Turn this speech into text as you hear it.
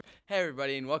Hey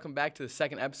everybody, and welcome back to the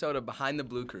second episode of Behind the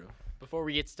Blue Crew. Before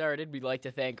we get started, we'd like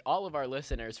to thank all of our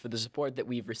listeners for the support that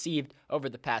we've received over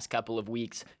the past couple of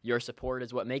weeks. Your support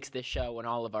is what makes this show and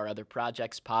all of our other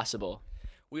projects possible.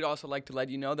 We'd also like to let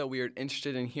you know that we are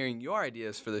interested in hearing your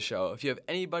ideas for the show. If you have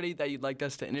anybody that you'd like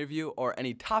us to interview or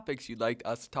any topics you'd like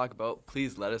us to talk about,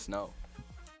 please let us know.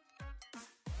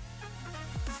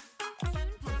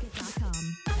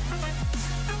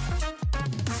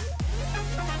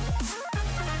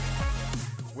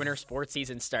 Winter sports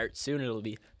season starts soon. It'll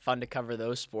be fun to cover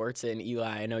those sports. And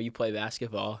Eli, I know you play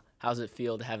basketball. How's it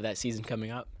feel to have that season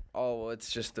coming up? Oh, well,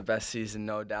 it's just the best season,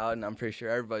 no doubt, and I'm pretty sure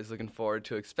everybody's looking forward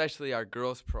to it, especially our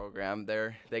girls program.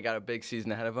 They got a big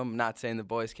season ahead of them. I'm not saying the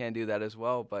boys can't do that as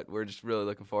well, but we're just really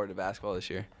looking forward to basketball this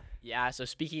year. Yeah, so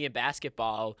speaking of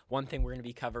basketball, one thing we're going to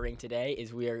be covering today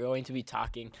is we are going to be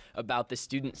talking about the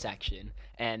student section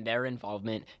and their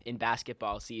involvement in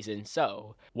basketball season.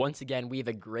 So, once again, we have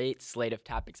a great slate of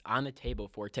topics on the table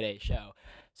for today's show.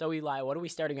 So, Eli, what are we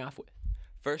starting off with?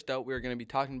 First up, we're going to be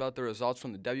talking about the results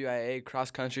from the WIAA Cross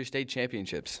Country State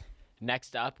Championships.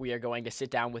 Next up, we are going to sit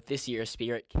down with this year's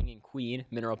Spirit King and Queen,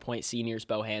 Mineral Point seniors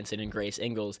Bo Hansen and Grace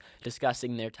Ingalls,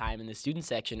 discussing their time in the student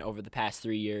section over the past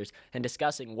 3 years and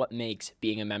discussing what makes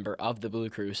being a member of the Blue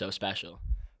Crew so special.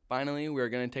 Finally, we are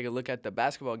going to take a look at the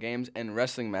basketball games and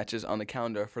wrestling matches on the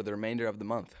calendar for the remainder of the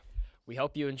month. We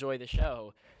hope you enjoy the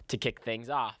show. To kick things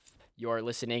off, you're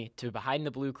listening to Behind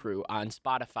the Blue Crew on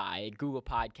Spotify, Google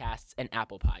Podcasts, and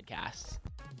Apple Podcasts.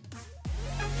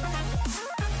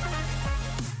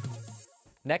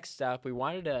 Next up, we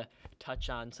wanted to touch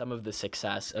on some of the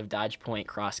success of Dodge Point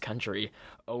Cross Country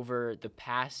over the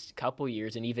past couple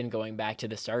years and even going back to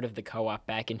the start of the co-op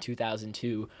back in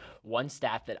 2002. One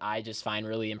stat that I just find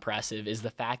really impressive is the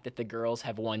fact that the girls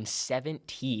have won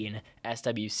 17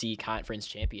 SWC conference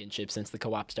championships since the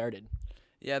co-op started.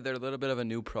 Yeah, they're a little bit of a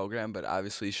new program, but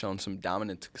obviously shown some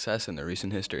dominant success in their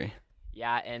recent history.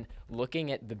 Yeah, and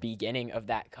looking at the beginning of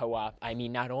that co-op, I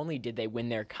mean, not only did they win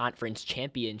their conference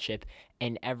championship,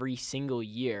 and every single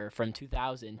year from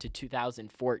 2000 to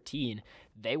 2014,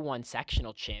 they won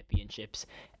sectional championships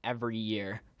every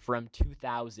year from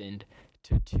 2000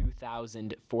 to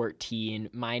 2014,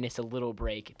 minus a little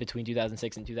break between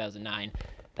 2006 and 2009.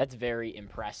 That's very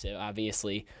impressive,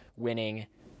 obviously, winning,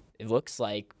 it looks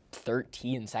like,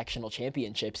 13 sectional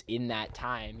championships in that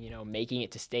time, making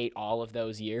it to state all of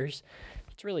those years.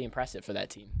 It's really impressive for that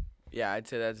team. Yeah, I'd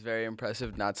say that's very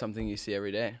impressive, not something you see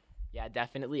every day. Yeah,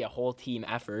 definitely a whole team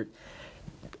effort,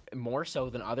 more so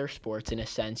than other sports in a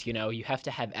sense. You have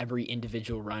to have every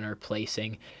individual runner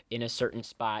placing in a certain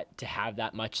spot to have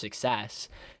that much success.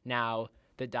 Now,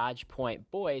 the Dodge Point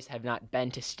boys have not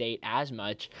been to state as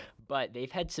much, but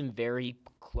they've had some very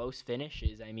close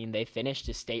finishes. I mean, they finished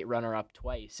as state runner-up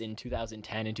twice in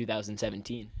 2010 and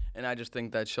 2017. And I just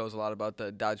think that shows a lot about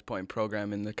the Dodge Point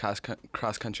program in the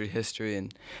cross-country history,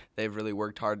 and they've really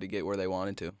worked hard to get where they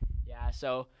wanted to. Yeah,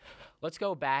 so let's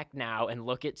go back now and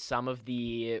look at some of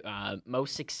the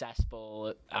most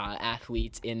successful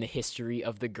athletes in the history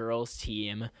of the girls'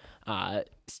 team.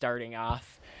 Starting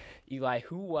off, Eli,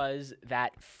 who was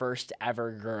that first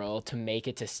ever girl to make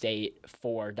it to state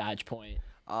for Dodge Point?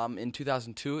 In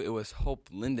 2002, it was Hope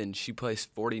Linden. She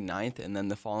placed 49th, and then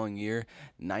the following year,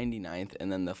 99th, and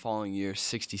then the following year,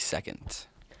 62nd.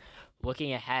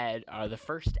 Looking ahead, the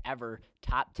first ever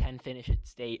top 10 finish at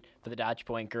state for the Dodge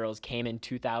Point girls came in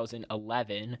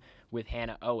 2011 with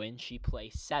Hannah Owen. She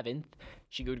placed 7th.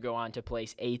 She would go on to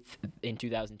place 8th in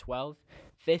 2012,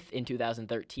 5th in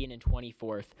 2013, and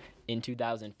 24th in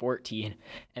 2014.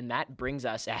 And that brings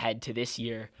us ahead to this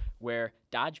year, where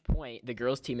Dodge Point, the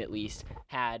girls team at least,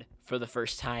 had for the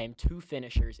first time 2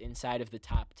 finishers inside of the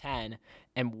top 10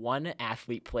 and 1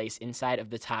 athlete place inside of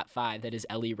the top 5. That is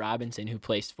Ellie Robinson, who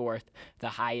placed 4th, the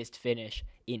highest finish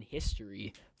in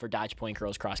history for Dodge Point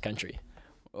girls cross country.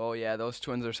 Oh, yeah, those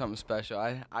twins are something special.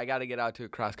 I got to get out to a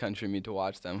cross-country meet to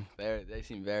watch them. They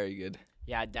seem very good.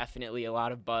 Yeah, definitely a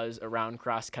lot of buzz around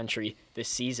cross country this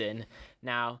season.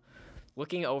 Now,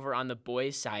 looking over on the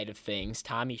boys' side of things,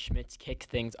 Tommy Schmitz kicked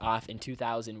things off in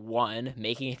 2001,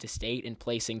 making it to state and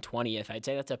placing 20th. I'd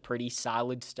say that's a pretty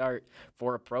solid start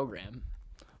for a program.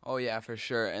 Oh, yeah, for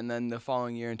sure. And then the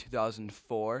following year in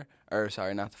 2004,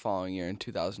 not the following year, in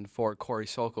 2004, Corey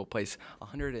Sokol placed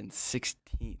 116th.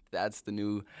 That's the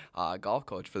new golf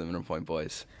coach for the Mineral Point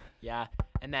boys. Yeah,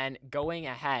 and then going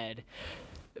ahead,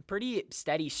 a pretty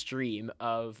steady stream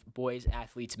of boys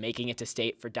athletes making it to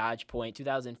state for Dodge Point.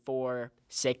 2004,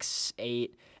 6,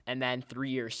 8, and then 3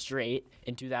 years straight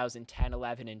in 2010,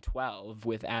 11, and 12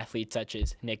 with athletes such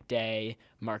as Nick Day,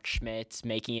 Mark Schmitz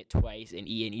making it twice, and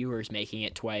Ian Ewers making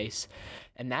it twice.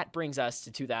 And that brings us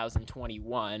to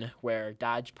 2021, where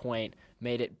Dodge Point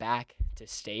made it back to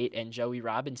state, and Joey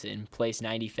Robinson placed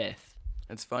 95th.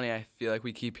 It's funny, I feel like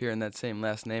we keep hearing that same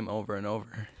last name over and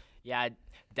over. Yeah,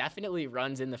 definitely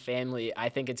runs in the family. I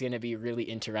think it's going to be really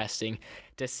interesting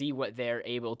to see what they're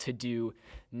able to do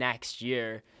next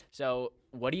year. So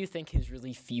what do you think has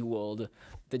really fueled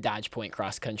the Dodge Point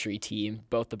cross country team,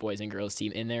 both the boys and girls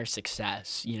team, in their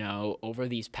success, over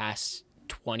these past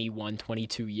 21,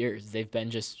 22 years? They've been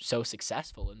just so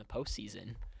successful in the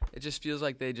postseason. It just feels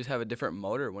like they just have a different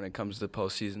motor when it comes to the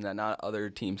postseason that not other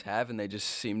teams have, and they just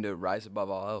seem to rise above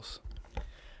all else.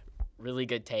 Really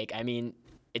good take. I mean,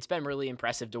 it's been really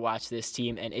impressive to watch this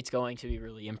team, and it's going to be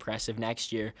really impressive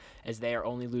next year as they are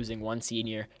only losing one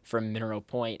senior from Mineral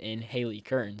Point in Haley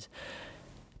Kearns.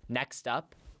 Next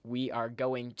up, we are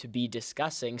going to be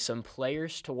discussing some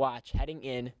players to watch heading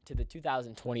in to the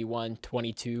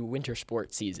 2021-22 winter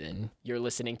sports season. You're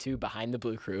listening to Behind the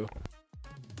Blue Crew.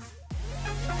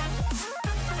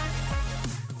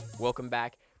 Welcome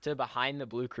back to Behind the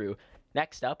Blue Crew.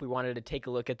 Next up, we wanted to take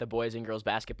a look at the boys and girls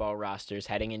basketball rosters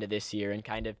heading into this year and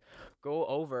kind of go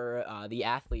over the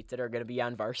athletes that are going to be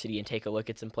on varsity and take a look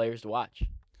at some players to watch.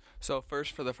 So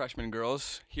first, for the freshman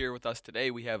girls, here with us today,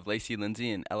 we have Lacey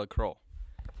Lindsay and Ella Kroll.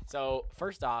 So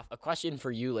first off, a question for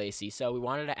you, Lacey. So we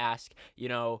wanted to ask,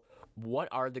 what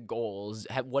are the goals?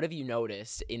 What have you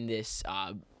noticed in this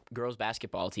girls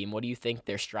basketball team? What do you think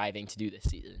they're striving to do this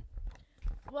season?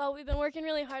 Well, we've been working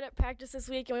really hard at practice this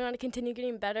week, and we want to continue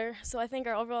getting better. So I think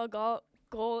our overall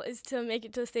goal is to make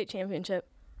it to the state championship.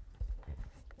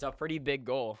 It's a pretty big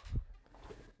goal.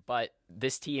 But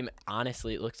this team,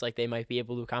 honestly, it looks like they might be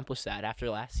able to accomplish that after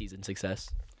last season's success.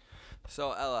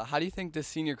 So, Ella, how do you think this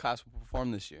senior class will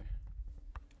perform this year?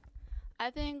 I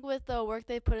think with the work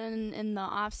they put in the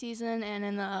off season and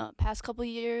in the past couple of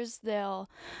years, they'll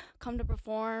come to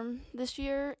perform this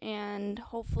year, and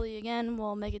hopefully, again,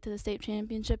 we'll make it to the state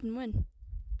championship and win.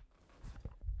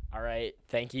 All right,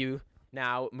 thank you.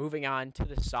 Now, moving on to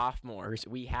the sophomores,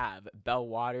 we have Belle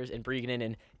Waters and Bregan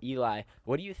and Eli.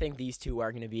 What do you think these two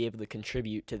are going to be able to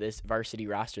contribute to this varsity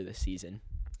roster this season?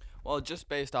 Well, just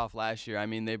based off last year, I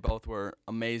mean, they both were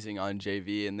amazing on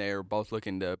JV, and they're both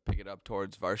looking to pick it up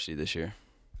towards varsity this year.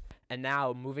 And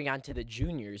now, moving on to the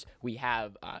juniors, we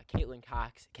have Caitlin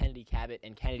Cox, Kennedy Cabot,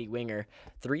 and Kennedy Winger,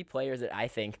 three players that I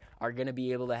think are going to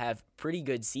be able to have pretty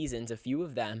good seasons, a few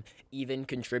of them even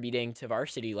contributing to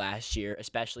varsity last year,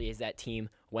 especially as that team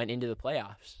went into the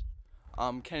playoffs.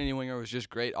 Kennedy Winger was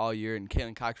just great all year, and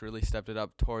Caitlin Cox really stepped it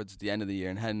up towards the end of the year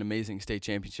and had an amazing state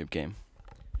championship game.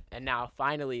 And now,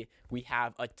 finally, we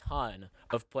have a ton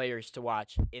of players to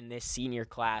watch in this senior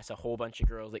class, a whole bunch of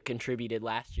girls that contributed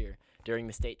last year during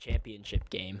the state championship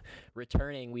game.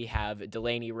 Returning, we have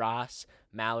Delaney Ross,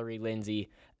 Mallory Lindsay,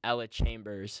 Ella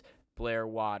Chambers, Blair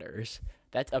Waters.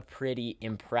 That's a pretty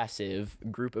impressive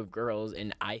group of girls,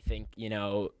 and I think,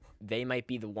 they might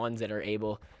be the ones that are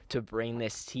able to bring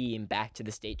this team back to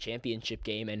the state championship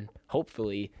game and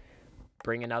hopefully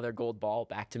bring another gold ball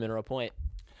back to Mineral Point.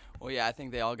 Well, yeah, I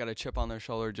think they all got a chip on their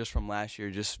shoulder just from last year,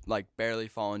 just like barely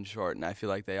falling short, and I feel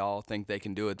like they all think they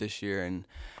can do it this year, and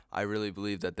I really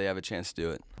believe that they have a chance to do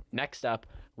it. Next up,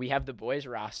 we have the boys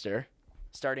roster.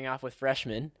 Starting off with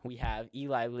freshmen, we have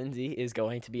Eli Lindsay is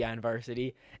going to be on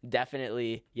varsity.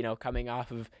 Definitely, coming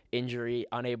off of injury,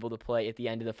 unable to play at the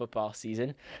end of the football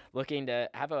season. Looking to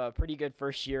have a pretty good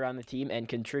first year on the team and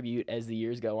contribute as the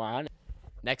years go on.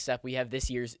 Next up, we have this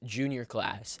year's junior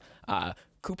class.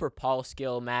 Cooper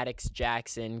Paulskill, Maddox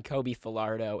Jackson, Kobe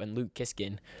Filardo, and Luke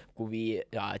Kiskin will be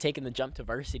taking the jump to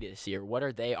varsity this year. What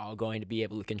are they all going to be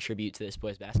able to contribute to this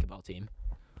boys basketball team?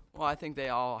 Well, I think they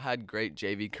all had great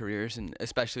JV careers, and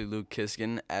especially Luke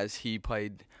Kiskin, as he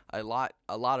played a lot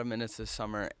of minutes this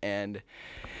summer, and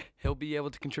he'll be able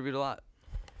to contribute a lot.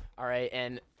 All right,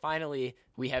 and finally,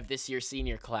 we have this year's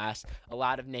senior class. A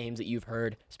lot of names that you've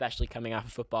heard, especially coming off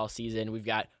of football season. We've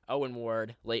got Owen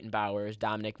Ward, Leighton Bowers,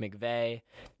 Dominic McVeigh,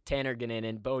 Tanner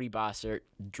Gannon, Bodie Bossert,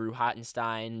 Drew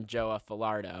Hottenstein, Joa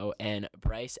Filardo, and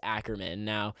Bryce Ackerman.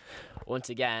 Now, once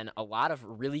again, a lot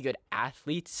of really good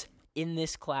athletes in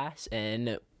this class,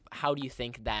 and how do you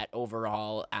think that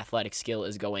overall athletic skill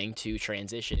is going to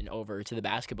transition over to the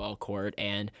basketball court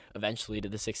and eventually to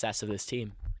the success of this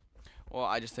team? Well,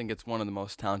 I just think it's one of the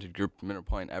most talented groups Mineral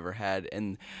Point ever had,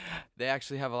 and they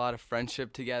actually have a lot of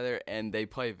friendship together, and they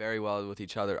play very well with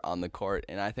each other on the court,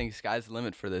 and I think sky's the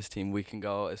limit for this team. We can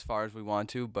go as far as we want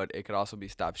to, but it could also be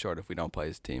stopped short if we don't play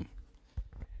as a team.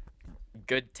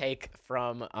 Good take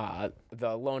from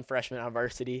the lone freshman on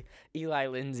varsity, Eli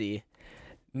Lindsay.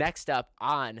 Next up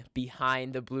on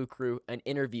Behind the Blue Crew, an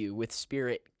interview with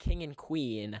Spirit King and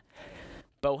Queen,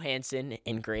 Bo Hansen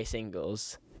and Grace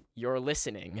Ingles. You're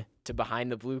listening to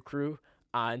Behind the Blue Crew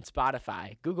on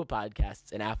Spotify, Google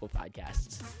Podcasts, and Apple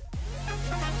Podcasts.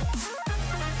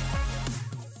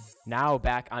 Now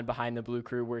back on Behind the Blue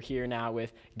Crew, we're here now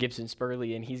with Gibson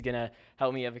Spurley, and he's going to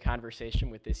help me have a conversation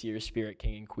with this year's Spirit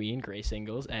King and Queen, Grace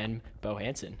Ingles and Bo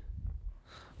Hansen.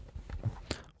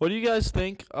 What do you guys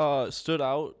think stood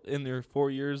out in your 4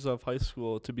 years of high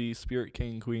school to be Spirit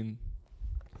King and Queen?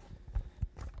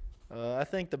 I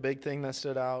think the big thing that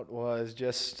stood out was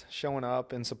just showing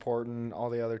up and supporting all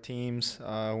the other teams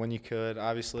when you could.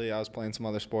 Obviously, I was playing some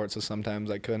other sports, so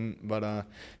sometimes I couldn't. But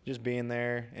just being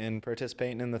there and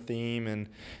participating in the theme and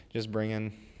just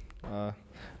bringing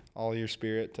all your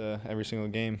spirit to every single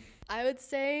game. I would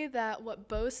say that what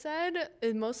Bo said,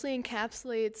 it mostly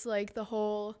encapsulates like the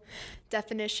whole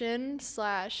definition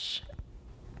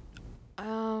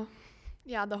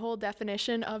the whole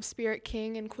definition of Spirit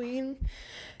King and Queen.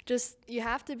 Just, you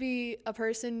have to be a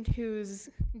person who's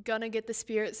gonna get the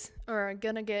spirits or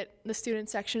gonna get the student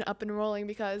section up and rolling,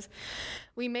 because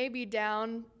we may be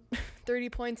down 30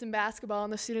 points in basketball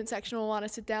and the student section will want to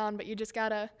sit down, but you just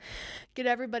gotta get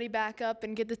everybody back up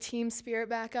and get the team spirit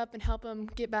back up and help them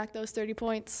get back those 30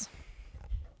 points.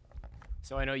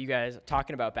 So I know you guys,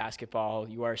 talking about basketball,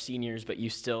 you are seniors, but you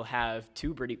still have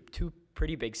two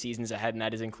pretty big seasons ahead, and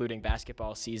that is including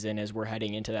basketball season as we're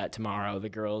heading into that tomorrow. The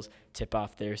girls tip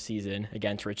off their season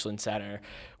against Richland Center.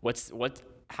 What's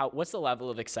the level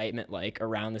of excitement like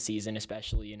around the season,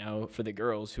 especially, you know, for the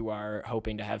girls who are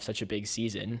hoping to have such a big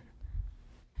season?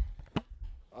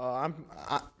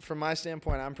 From my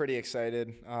standpoint, I'm pretty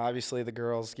excited. Obviously, the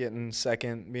girls getting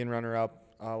second, being runner-up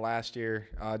last year.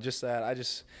 I just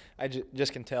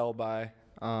can tell by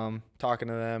talking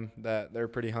to them that they're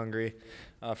pretty hungry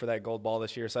for that gold ball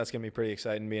this year. So that's going to be pretty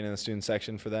exciting being in the student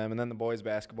section for them. And then the boys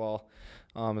basketball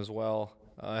as well.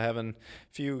 Having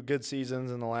a few good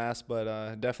seasons in the last, but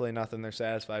definitely nothing they're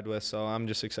satisfied with. So I'm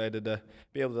just excited to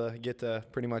be able to get to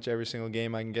pretty much every single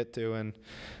game I can get to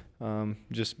and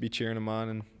just be cheering them on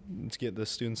and let's get the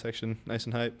student section nice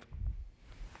and hype.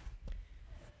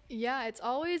 Yeah, it's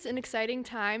always an exciting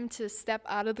time to step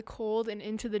out of the cold and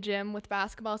into the gym with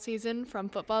basketball season from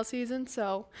football season.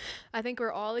 So I think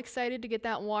we're all excited to get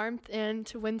that warmth and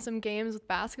to win some games with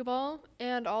basketball,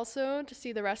 and also to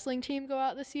see the wrestling team go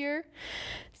out this year.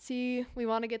 We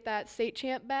want to get that state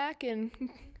champ back and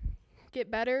get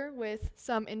better with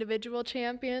some individual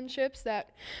championships that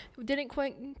didn't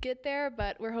quite get there,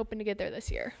 but we're hoping to get there this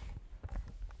year.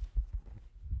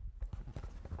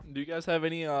 Do you guys have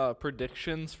any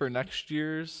predictions for next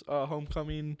year's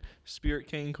homecoming Spirit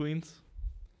King and Queens?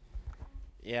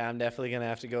 Yeah, I'm definitely going to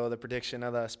have to go with the prediction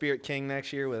of the Spirit King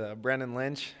next year with Brendan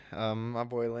Lynch. My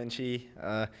boy Lynchy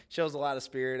shows a lot of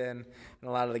spirit in a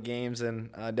lot of the games,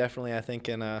 and definitely I think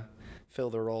can fill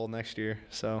the role next year.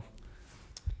 So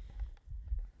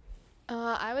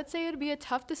I would say it would be a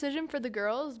tough decision for the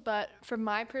girls, but from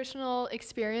my personal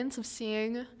experience of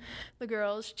seeing the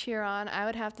girls cheer on, I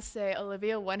would have to say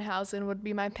Olivia Wenhausen would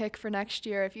be my pick for next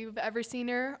year. If you've ever seen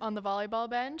her on the volleyball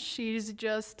bench, she's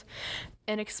just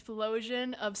an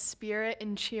explosion of spirit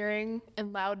and cheering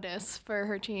and loudness for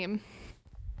her team.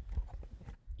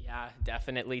 Yeah,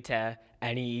 definitely to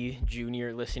any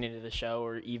junior listening to the show,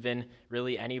 or even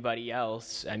really anybody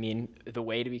else. I mean, the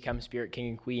way to become Spirit King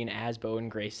and Queen, as Bo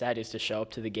and Grace said, is to show up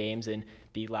to the games and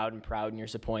be loud and proud in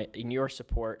your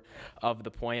support of the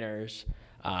Pointers.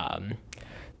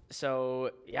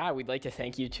 So, yeah, we'd like to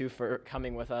thank you two for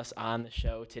coming with us on the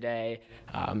show today.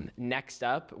 Next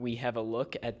up, we have a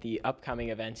look at the upcoming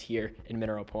events here in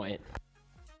Mineral Point.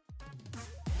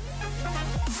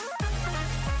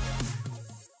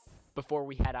 Before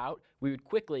we head out, we would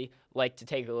quickly like to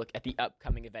take a look at the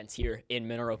upcoming events here in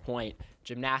Mineral Point.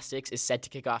 Gymnastics is set to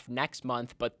kick off next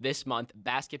month, but this month,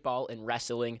 basketball and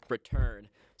wrestling return.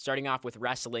 Starting off with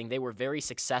wrestling, they were very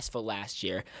successful last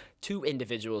year. 2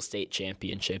 individual state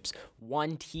championships,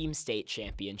 1 team state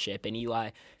championship, and Eli,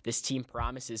 this team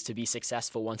promises to be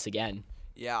successful once again.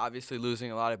 Yeah, obviously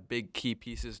losing a lot of big key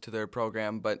pieces to their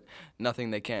program, but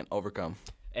nothing they can't overcome.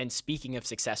 And speaking of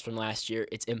success from last year,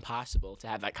 it's impossible to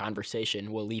have that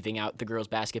conversation while leaving out the girls'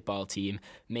 basketball team,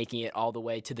 making it all the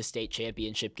way to the state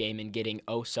championship game and getting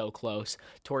oh so close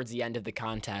towards the end of the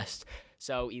contest.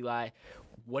 So, Eli,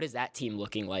 what is that team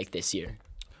looking like this year?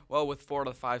 Well, with 4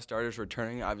 to 5 starters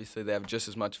returning, obviously they have just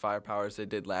as much firepower as they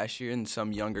did last year, and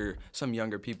some younger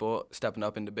people stepping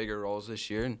up into bigger roles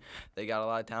this year, and they got a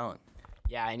lot of talent.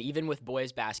 Yeah, and even with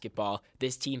boys basketball,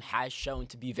 this team has shown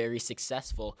to be very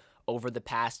successful over the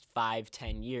past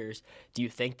 5-10 years. Do you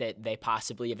think that they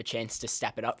possibly have a chance to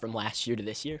step it up from last year to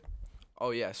this year? Oh,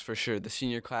 yes, for sure. The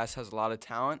senior class has a lot of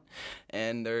talent,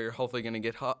 and they're hopefully going to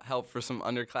get help for some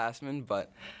underclassmen,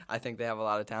 but I think they have a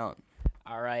lot of talent.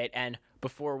 All right, and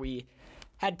before we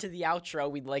head to the outro,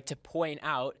 we'd like to point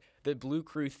out the Blue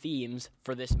Crew themes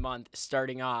for this month,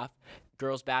 starting off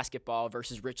girls basketball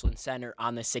versus Richland Center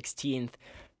on the 16th,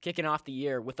 kicking off the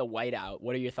year with a whiteout.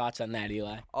 What are your thoughts on that,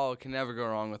 Eli? Oh, can never go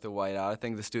wrong with a whiteout. I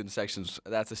think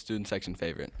that's a student section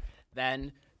favorite.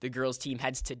 Then the girls team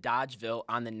heads to Dodgeville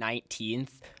on the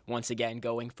 19th, once again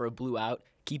going for a blue out,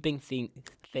 keeping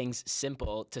things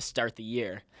simple to start the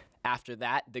year. After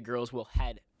that, the girls will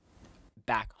head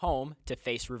back home to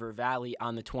face River Valley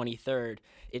on the 23rd.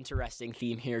 Interesting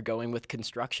theme here, going with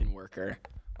construction worker.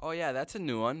 Oh, yeah, that's a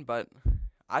new one, but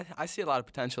I see a lot of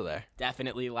potential there.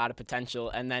 Definitely a lot of potential.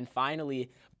 And then finally,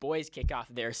 boys kick off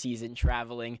their season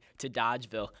traveling to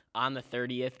Dodgeville on the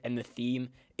 30th, and the theme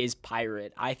is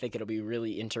pirate. I think it'll be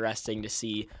really interesting to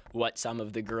see what some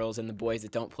of the girls and the boys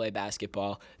that don't play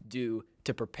basketball do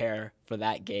to prepare for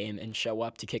that game and show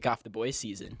up to kick off the boys'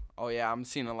 season. Oh, yeah, I'm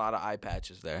seeing a lot of eye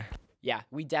patches there. Yeah,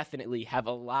 we definitely have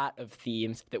a lot of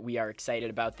themes that we are excited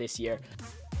about this year.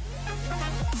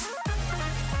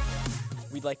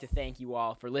 We'd like to thank you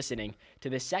all for listening to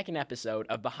the second episode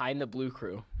of Behind the Blue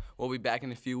Crew. We'll be back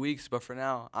in a few weeks, but for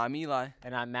now, I'm Eli.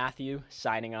 And I'm Matthew,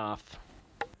 signing off.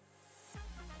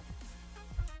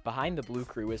 Behind the Blue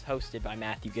Crew is hosted by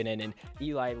Matthew Ginninan,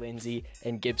 Eli Lindsay,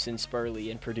 and Gibson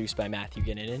Spurley, and produced by Matthew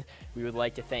Ginninan. We would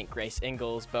like to thank Grace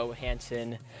Ingalls, Bo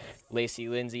Hansen, Lacey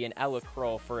Lindsay, and Ella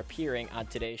Kroll for appearing on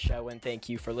today's show, and thank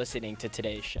you for listening to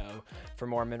today's show. For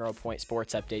more Mineral Point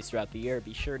sports updates throughout the year,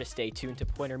 be sure to stay tuned to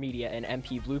Pointer Media and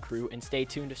MP Blue Crew, and stay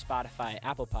tuned to Spotify,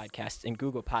 Apple Podcasts, and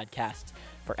Google Podcasts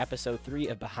for episode 3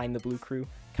 of Behind the Blue Crew,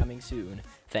 coming soon.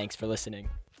 Thanks for listening.